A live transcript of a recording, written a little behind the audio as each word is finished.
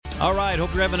All right,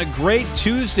 hope you're having a great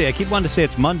Tuesday. I keep wanting to say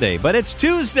it's Monday, but it's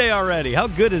Tuesday already. How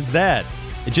good is that?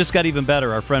 It just got even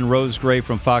better. Our friend Rose Gray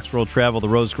from Fox World Travel, the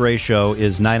Rose Gray Show,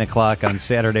 is 9 o'clock on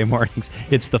Saturday mornings.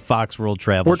 It's the Fox World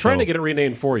Travel Show. We're trying to get it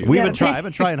renamed for you. I've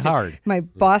been trying hard. My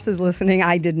boss is listening.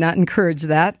 I did not encourage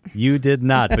that. You did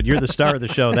not, but you're the star of the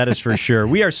show. That is for sure.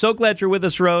 We are so glad you're with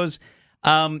us, Rose.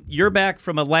 You're back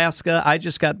from Alaska. I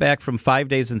just got back from 5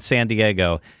 days in San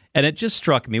Diego. And it just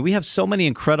struck me. We have so many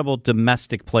incredible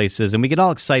domestic places, and we get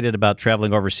all excited about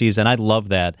traveling overseas, and I love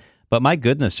that. But my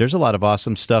goodness, there's a lot of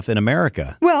awesome stuff in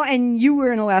America. Well, and you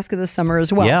were in Alaska this summer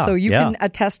as well. Yeah, so you can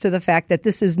attest to the fact that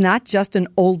this is not just an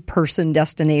old person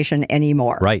destination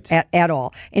anymore. Right. At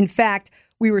all. In fact,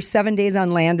 we were 7 days on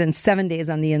land and 7 days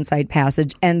on the Inside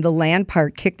Passage, and the land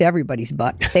part kicked everybody's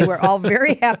butt. They were all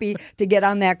very happy to get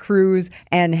on that cruise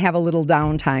and have a little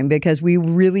downtime because we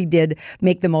really did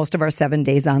make the most of our 7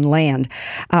 days on land.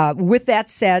 With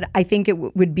that said, I think it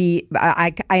would be,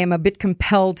 I am a bit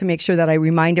compelled to make sure that I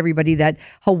remind everybody that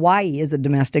Hawaii is a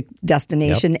domestic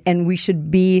destination, and we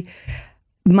should be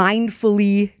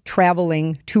mindfully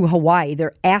traveling to Hawaii.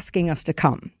 They're asking us to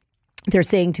come. They're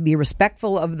saying to be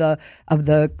respectful of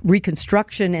the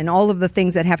reconstruction and all of the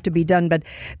things that have to be done,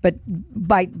 but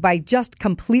by just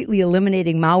completely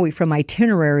eliminating Maui from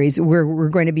itineraries, we're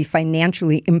going to be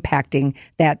financially impacting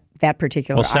that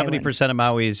particular island. 70% of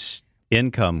Maui's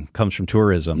income comes from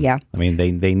tourism. Yeah. I mean,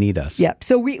 they need us. Yeah.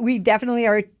 So we definitely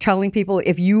are telling people,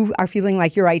 if you are feeling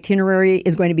like your itinerary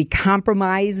is going to be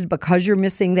compromised because you're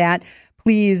missing that,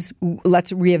 please,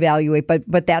 let's reevaluate,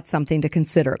 but that's something to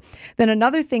consider. Then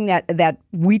another thing that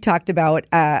we talked about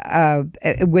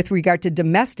with regard to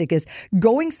domestic is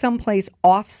going someplace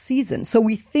off-season. So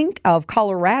we think of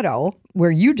Colorado,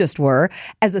 where you just were,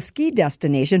 as a ski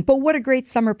destination, but what a great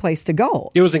summer place to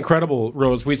go. It was incredible,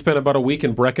 Rose. We spent about a week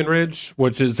in Breckenridge,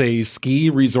 which is a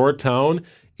ski resort town.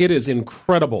 It is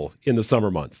incredible in the summer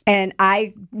months. And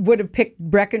I would have picked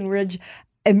Breckenridge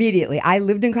immediately. I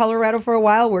lived in Colorado for a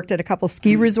while, worked at a couple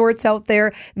ski resorts out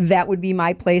there. That would be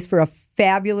my place for a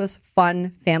fabulous, fun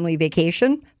family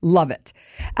vacation. Love it.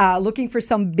 Looking for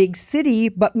some big city,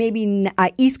 but maybe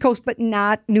East Coast, but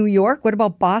not New York. What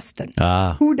about Boston?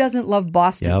 Who doesn't love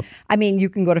Boston? Yep. I mean, you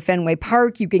can go to Fenway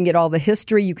Park. You can get all the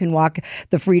history. You can walk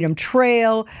the Freedom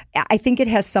Trail. I think it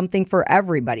has something for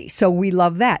everybody. So we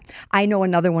love that. I know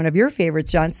another one of your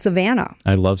favorites, John, Savannah.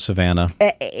 I love Savannah.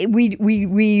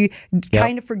 We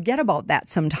kind of forget about that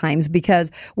sometimes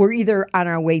because we're either on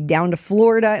our way down to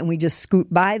Florida and we just scoot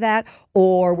by that,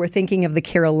 or we're thinking of the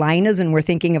Carolinas and we're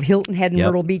thinking of Hilton Head and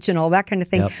Myrtle Beach and all that kind of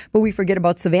thing. But we forget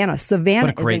about Savannah.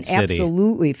 Savannah is an city.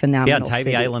 Absolutely phenomenal Tybee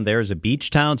city. Island there is a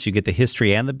beach town, so you get the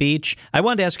history and the beach. I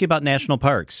wanted to ask you about national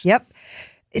parks. Yep.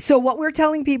 So what we're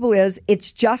telling people is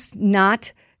it's just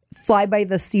not fly by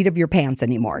the seat of your pants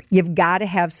anymore. You've got to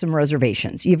have some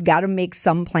reservations. You've got to make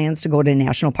some plans to go to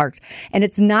national parks. And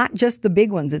it's not just the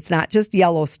big ones. It's not just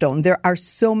Yellowstone. There are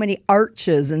so many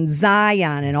Arches and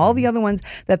Zion and all the other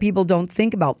ones that people don't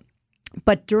think about.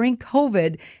 But during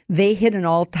COVID, they hit an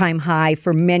all-time high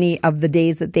for many of the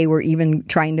days that they were even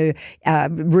trying to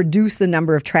reduce the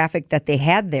number of traffic that they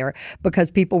had there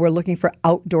because people were looking for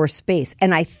outdoor space.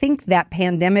 And I think that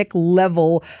pandemic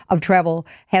level of travel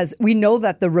we know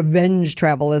that the revenge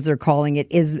travel, as they're calling it,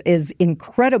 is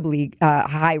incredibly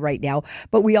high right now.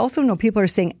 But we also know people are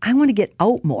saying, I want to get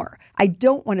out more. I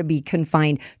don't want to be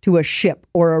confined to a ship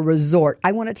or a resort.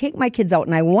 I want to take my kids out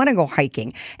and I want to go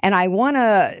hiking and I want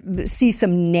to see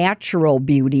some natural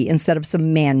beauty instead of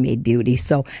some man-made beauty.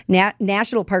 So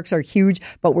national parks are huge,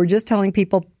 but we're just telling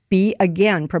people, be,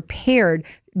 again, prepared.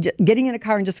 Getting in a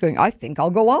car and just going, I think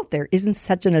I'll go out there, isn't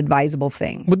such an advisable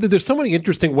thing. But there's so many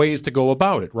interesting ways to go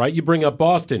about it, right? You bring up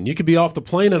Boston. You could be off the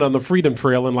plane and on the Freedom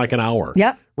Trail in like an hour.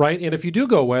 Yep. Right? And if you do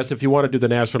go west, if you want to do the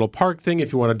national park thing,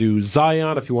 if you want to do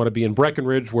Zion, if you want to be in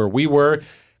Breckenridge where we were,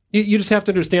 you just have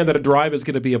to understand that a drive is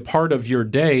going to be a part of your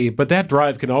day, but that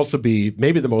drive can also be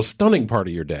maybe the most stunning part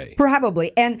of your day.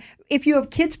 Probably. And if you have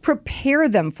kids, prepare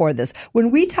them for this.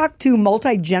 When we talk to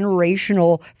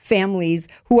multi-generational families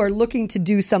who are looking to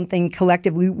do something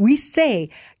collectively, we say,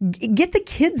 get the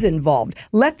kids involved.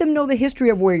 Let them know the history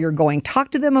of where you're going.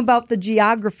 Talk to them about the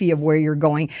geography of where you're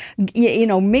going.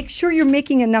 Make sure you're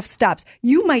making enough stops.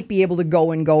 You might be able to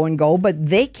go and go and go, but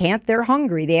they can't. They're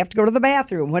hungry. They have to go to the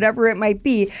bathroom, whatever it might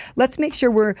be. Let's make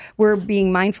sure we're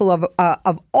being mindful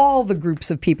of all the groups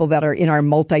of people that are in our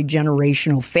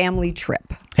multi-generational family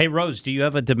trip. Hey, Rose, do you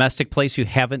have a domestic place you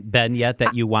haven't been yet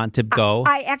that you want to go?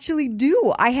 I actually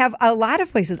do. I have a lot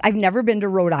of places. I've never been to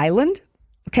Rhode Island.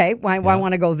 Okay, I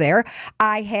want to go there.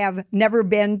 I have never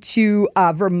been to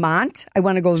Vermont. I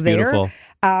want to go there. Beautiful.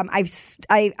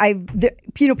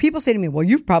 People say to me, well,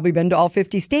 you've probably been to all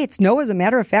 50 states. No, as a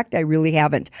matter of fact, I really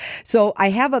haven't. So I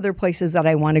have other places that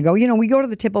I want to go. We go to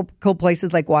the typical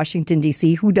places like Washington,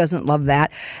 D.C. Who doesn't love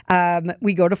that?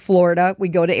 We go to Florida. We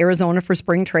go to Arizona for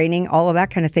spring training, all of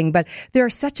that kind of thing. But they're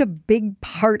such a big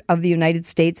part of the United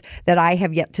States that I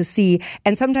have yet to see.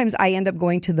 And sometimes I end up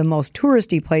going to the most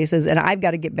touristy places, and I've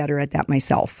got to get better at that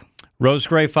myself. Rose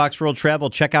Gray, Fox World Travel.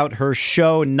 Check out her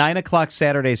show, 9 o'clock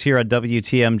Saturdays here on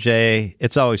WTMJ.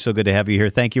 It's always so good to have you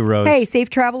here. Thank you, Rose. Hey, safe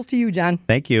travels to you, John.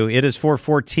 Thank you. It is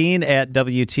 4:14 at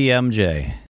WTMJ.